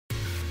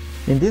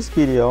In this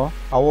video,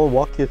 I will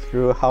walk you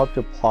through how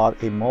to plot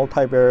a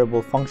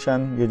multivariable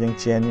function using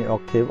GNU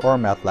Octave or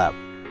Matlab.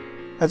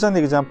 As an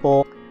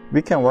example,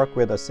 we can work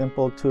with a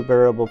simple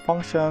two-variable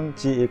function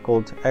g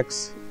equal to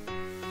x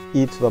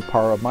e to the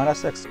power of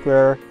minus x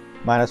squared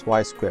minus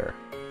y squared.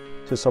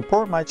 To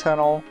support my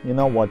channel, you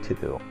know what to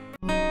do.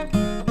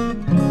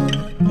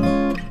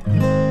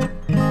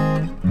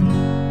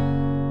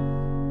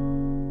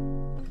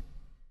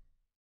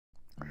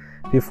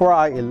 Before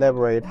I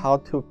elaborate how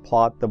to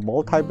plot the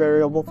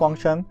multivariable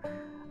function,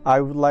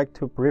 I would like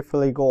to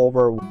briefly go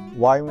over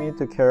why we need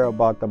to care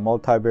about the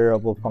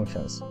multivariable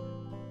functions.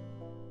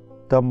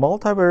 The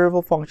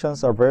multivariable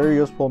functions are very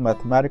useful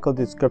mathematical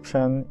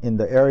description in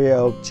the area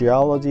of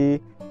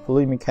geology,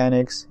 fluid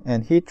mechanics,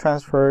 and heat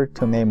transfer,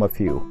 to name a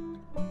few.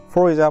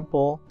 For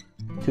example,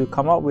 to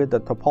come up with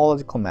the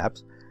topological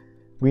maps,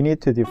 we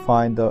need to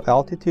define the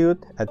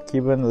altitude at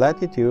given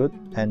latitude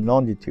and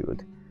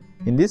longitude.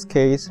 In this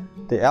case,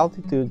 the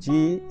altitude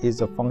g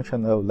is a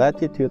function of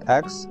latitude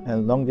x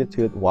and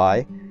longitude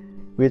y,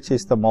 which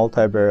is the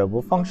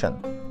multivariable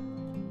function.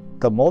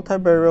 The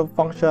multivariable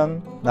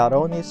function not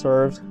only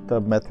serves the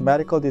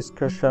mathematical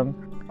description,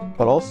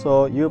 but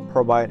also you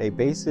provide a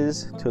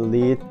basis to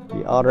lead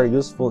the other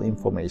useful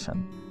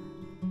information.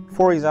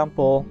 For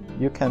example,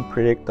 you can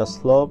predict the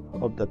slope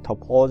of the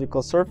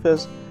topological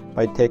surface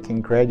by taking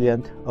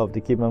gradient of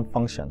the given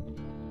function.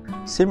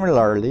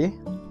 Similarly,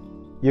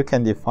 you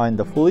can define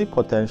the fluid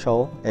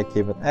potential at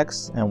given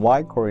x and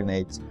y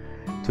coordinates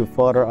to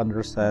further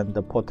understand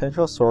the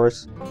potential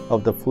source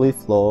of the fluid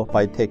flow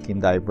by taking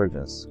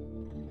divergence.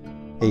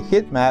 A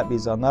heat map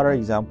is another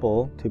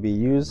example to be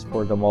used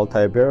for the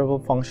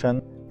multivariable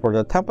function for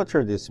the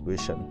temperature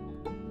distribution.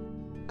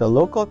 The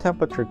local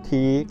temperature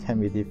T can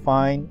be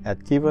defined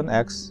at given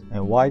x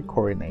and y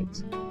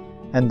coordinates,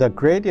 and the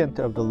gradient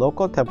of the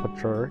local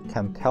temperature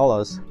can tell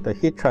us the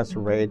heat transfer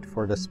rate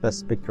for the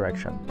specific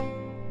direction.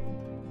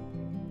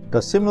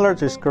 The similar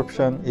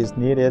description is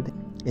needed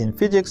in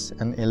physics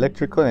and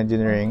electrical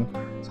engineering,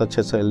 such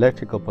as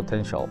electrical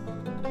potential.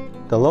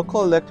 The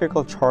local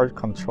electrical charge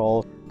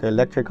controls the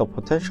electrical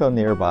potential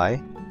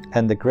nearby,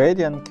 and the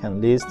gradient can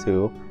lead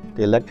to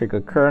the electrical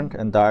current,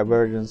 and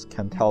divergence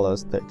can tell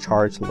us the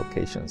charge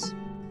locations.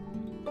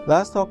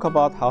 Let's talk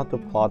about how to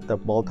plot the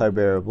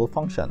multivariable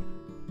function.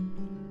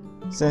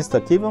 Since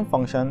the given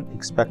function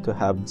expects to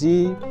have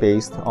g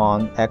based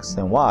on x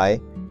and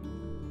y,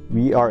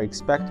 we are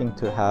expecting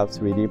to have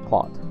 3D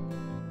plot.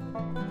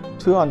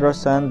 To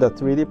understand the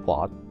 3D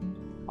plot,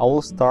 I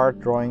will start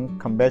drawing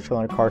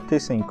conventional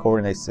Cartesian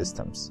coordinate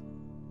systems.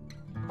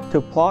 To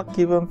plot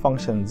given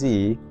function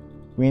z,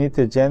 we need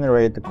to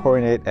generate the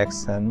coordinate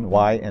x and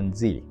y and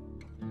z.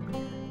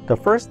 The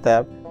first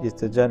step is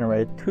to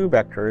generate two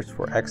vectors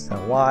for x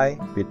and y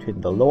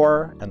between the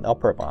lower and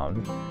upper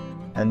bound,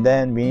 and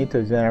then we need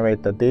to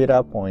generate the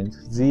data point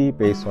z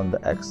based on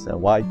the x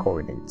and y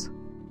coordinates.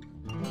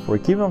 For a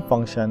given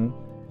function,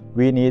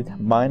 we need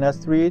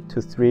 -3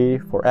 to 3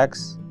 for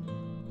x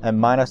and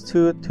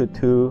 -2 to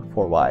 2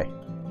 for y.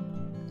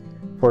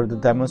 For the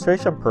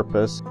demonstration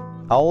purpose,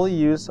 I will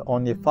use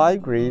only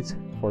 5 grids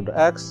for the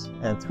x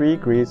and 3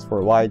 grids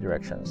for y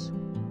directions.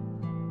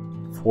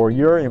 For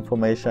your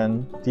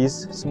information,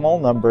 these small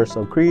numbers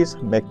of grids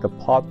make the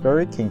plot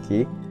very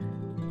kinky,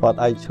 but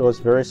I chose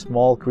very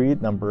small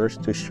grid numbers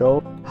to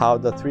show how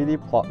the 3D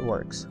plot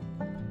works.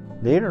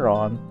 Later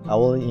on, I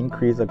will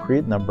increase the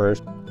grid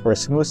numbers for a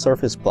smooth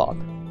surface plot.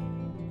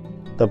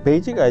 The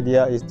basic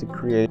idea is to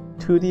create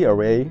 2D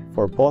array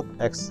for both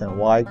x and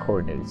y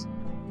coordinates,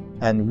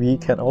 and we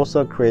can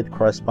also create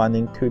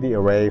corresponding 2D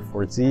array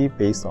for z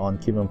based on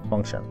given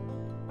function.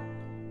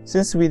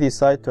 Since we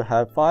decide to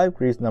have 5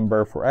 grid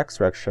number for x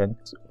direction,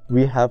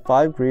 we have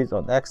 5 grids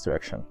on x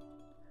direction,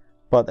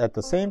 but at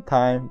the same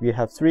time we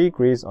have 3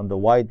 grids on the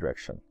y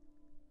direction.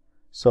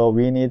 So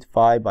we need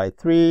 5 by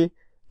 3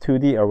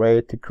 2D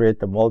array to create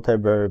the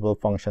multivariable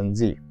function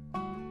z.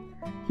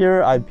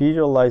 Here I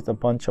visualized a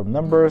bunch of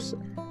numbers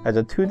as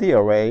a 2D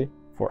array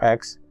for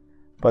x,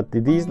 but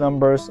these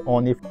numbers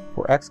only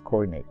for x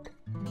coordinate.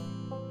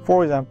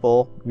 For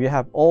example, we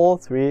have all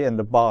 3 in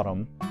the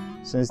bottom,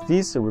 since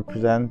these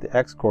represent the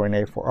x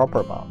coordinate for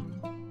upper bound.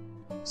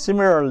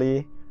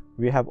 Similarly,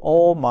 we have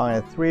all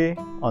 -3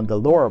 on the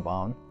lower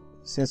bound,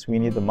 since we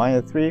need the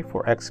 -3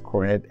 for x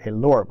coordinate a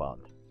lower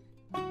bound.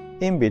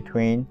 In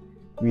between,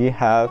 we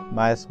have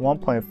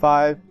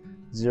 -1.5,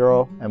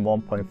 0, and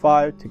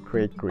 1.5 to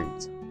create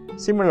grids.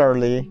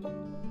 Similarly,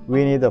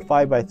 we need a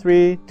 5 by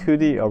 3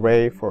 2D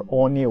array for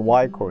only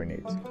y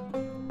coordinates,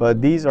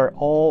 but these are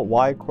all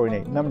y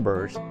coordinate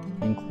numbers,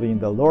 including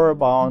the lower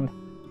bound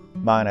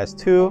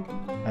 -2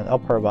 and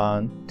upper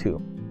bound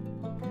 2.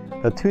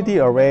 The 2D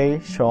array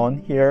shown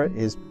here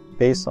is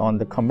based on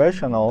the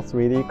conventional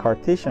 3D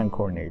Cartesian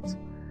coordinates,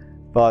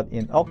 but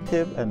in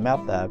Octave and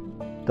Matlab,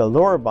 the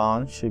lower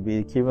bound should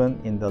be given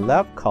in the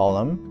left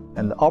column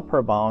and the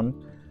upper bound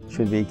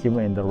should be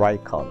given in the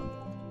right column.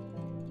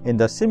 In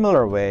the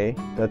similar way,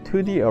 the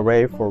 2D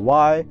array for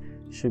y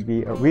should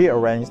be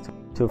rearranged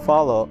to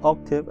follow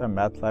Octave and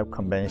Matlab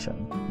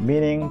convention,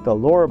 meaning the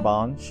lower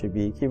bound should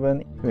be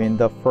given in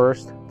the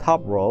first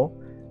top row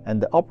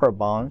and the upper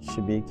bound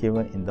should be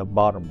given in the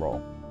bottom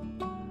row.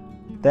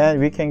 Then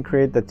we can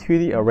create the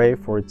 2D array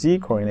for z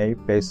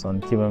coordinate based on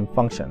given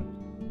function.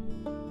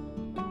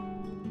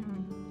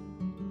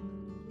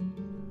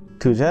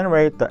 To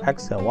generate the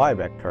x and y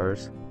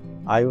vectors,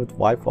 I would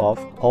wipe off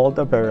all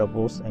the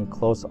variables and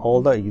close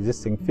all the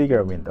existing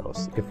figure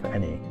windows, if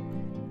any.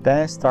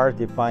 Then start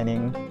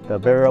defining the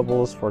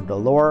variables for the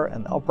lower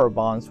and upper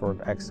bounds for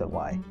the x and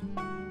y.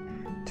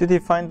 To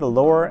define the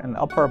lower and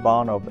upper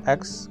bound of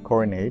x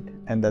coordinate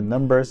and the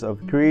numbers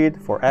of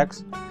grid for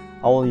x,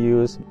 I will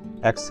use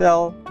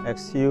xl,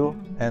 xu,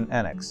 and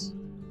nx.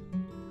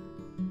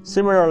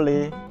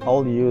 Similarly, I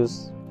will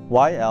use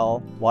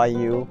yl,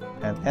 yu,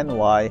 and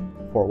ny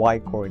for y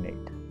coordinate.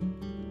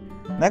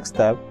 Next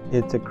step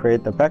is to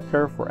create the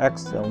vector for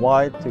x and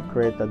y to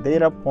create the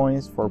data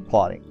points for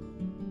plotting.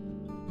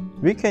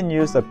 We can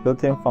use the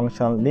built-in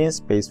function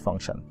linspace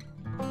function.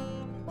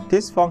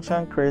 This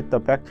function creates the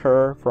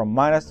vector from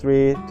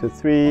 -3 to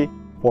 3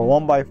 for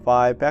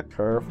 1/5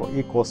 vector for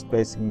equal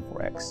spacing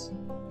for x.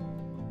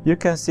 You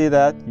can see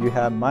that you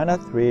have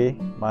 -3,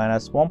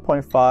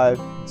 -1.5,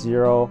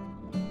 0,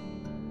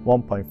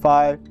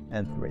 1.5,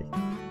 and 3.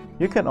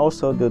 You can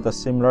also do the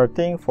similar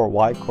thing for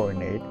y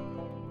coordinate.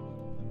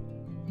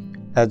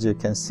 As you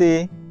can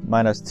see,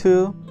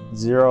 -2,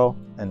 0,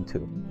 and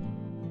 2.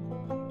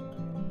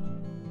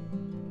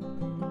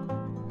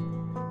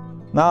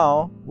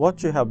 Now,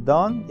 what you have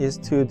done is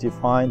to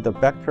define the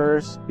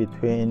vectors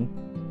between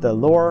the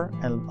lower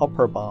and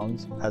upper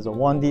bounds as a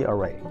 1D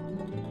array.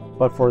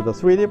 But for the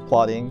 3D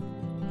plotting,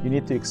 you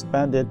need to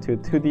expand it to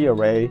 2D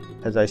array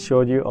as I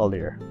showed you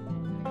earlier.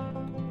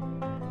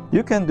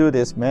 You can do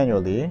this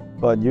manually,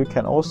 but you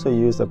can also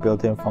use the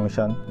built-in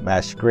function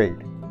mesh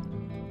grid.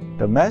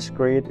 The mesh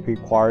grid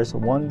requires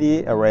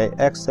 1D array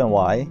x and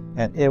y,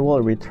 and it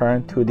will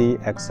return 2D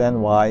x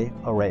and y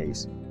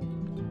arrays.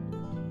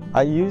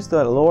 I use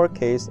the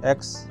lowercase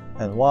x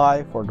and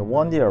y for the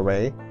 1D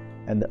array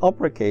and the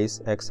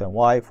uppercase x and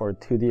y for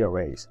 2D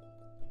arrays.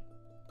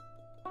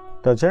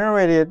 The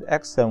generated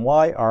x and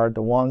y are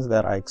the ones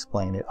that I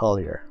explained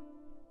earlier.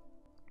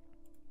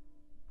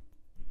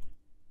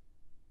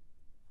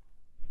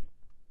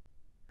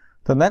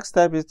 The next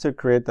step is to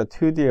create the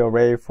 2D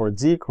array for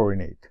z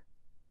coordinate.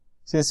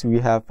 Since we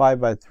have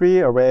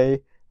 5×3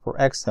 array for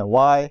x and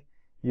y,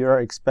 you are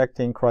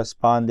expecting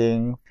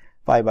corresponding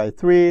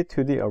 5×3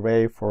 2D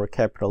array for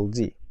capital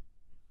Z.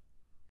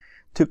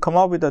 To come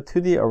up with a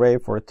 2D array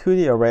for a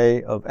 2D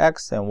array of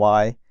x and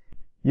y,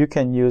 you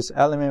can use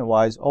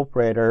element-wise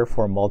operator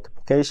for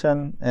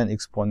multiplication and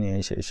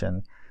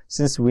exponentiation,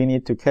 since we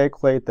need to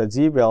calculate the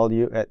z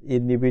value at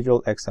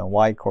individual x and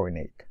y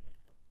coordinate.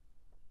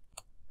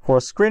 For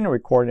screen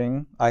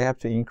recording, I have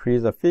to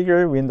increase the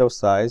figure window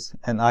size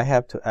and I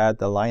have to add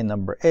the line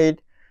number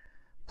 8.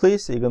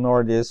 Please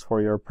ignore this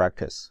for your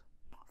practice.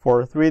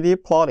 For 3D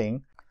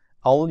plotting,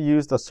 I will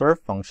use the surf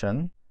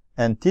function,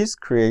 and this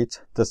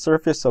creates the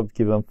surface of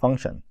given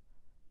function.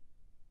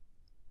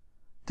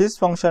 This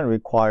function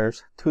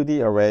requires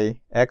 2D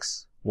array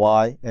x,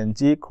 y, and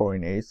z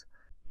coordinates.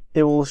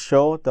 It will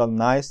show the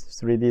nice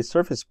 3D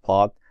surface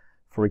plot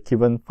for a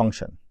given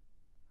function.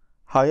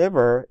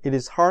 However, it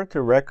is hard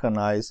to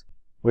recognize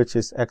which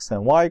is x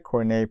and y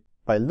coordinate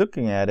by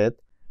looking at it,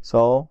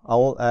 so I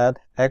will add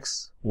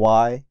x,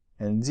 y,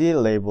 and z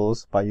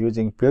labels by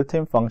using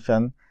built-in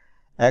function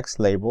x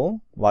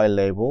label, y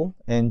label,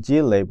 and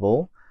g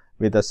label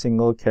with a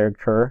single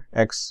character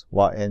x,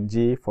 y, and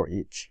z for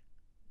each.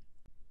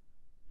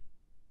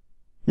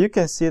 You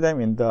can see them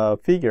in the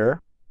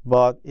figure,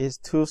 but it's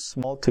too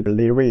small to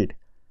clearly read,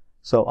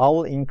 so I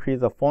will increase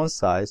the font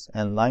size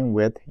and line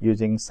width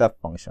using set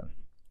function.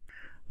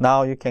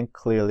 Now you can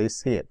clearly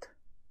see it.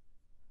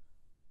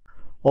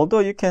 Although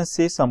you can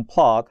see some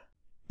plot,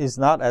 it's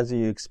not as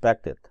you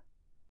expected.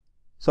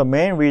 So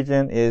main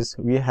reason is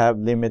we have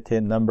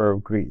limited number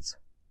of grids.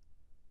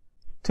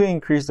 To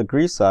increase the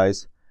grid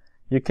size,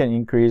 you can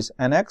increase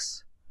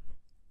nx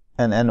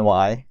and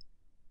ny,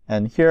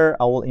 and here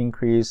I will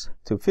increase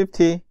to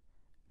 50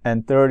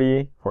 and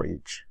 30 for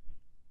each.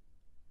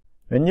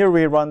 When you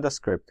rerun the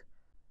script,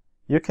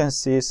 you can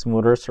see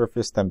smoother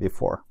surface than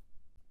before.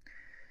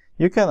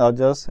 You can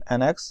adjust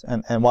nx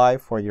and ny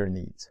for your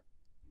needs.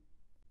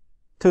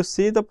 To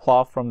see the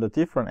plot from the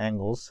different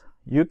angles,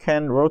 you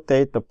can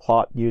rotate the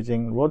plot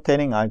using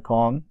rotating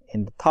icon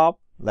in the top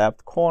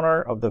left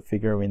corner of the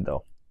figure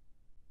window.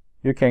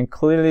 You can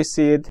clearly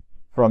see it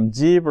from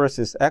z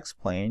versus x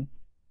plane,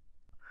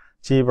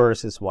 g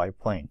versus y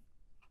plane.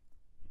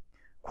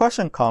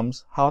 Question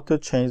comes how to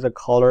change the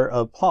color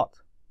of plot.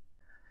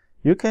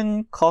 You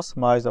can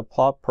customize a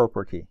plot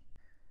property.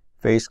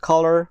 Face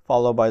color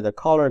followed by the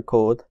color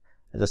code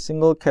as a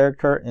single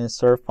character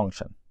insert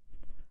function.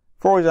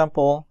 For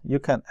example, you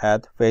can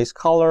add face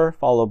color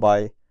followed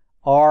by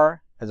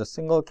R as a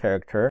single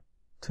character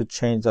to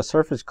change the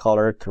surface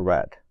color to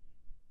red.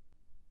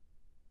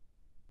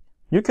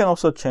 You can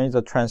also change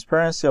the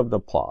transparency of the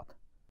plot.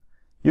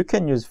 You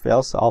can use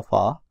false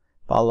alpha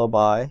followed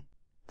by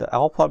the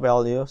alpha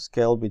value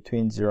scaled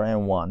between 0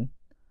 and 1.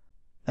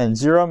 And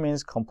 0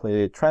 means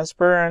completely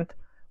transparent,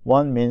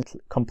 1 means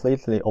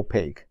completely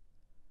opaque.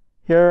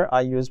 Here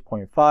I use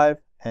 0.5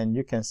 and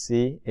you can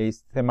see a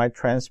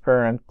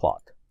semi-transparent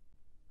plot.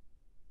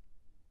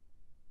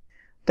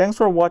 Thanks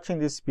for watching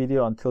this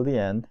video until the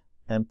end,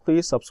 and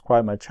please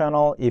subscribe my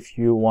channel if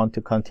you want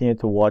to continue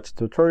to watch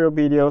tutorial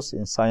videos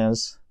in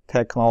science,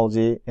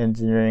 technology,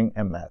 engineering,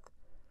 and math.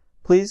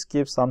 Please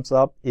give thumbs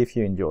up if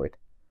you enjoyed.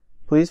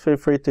 Please feel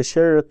free to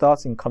share your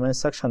thoughts in comment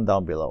section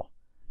down below.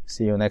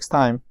 See you next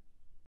time.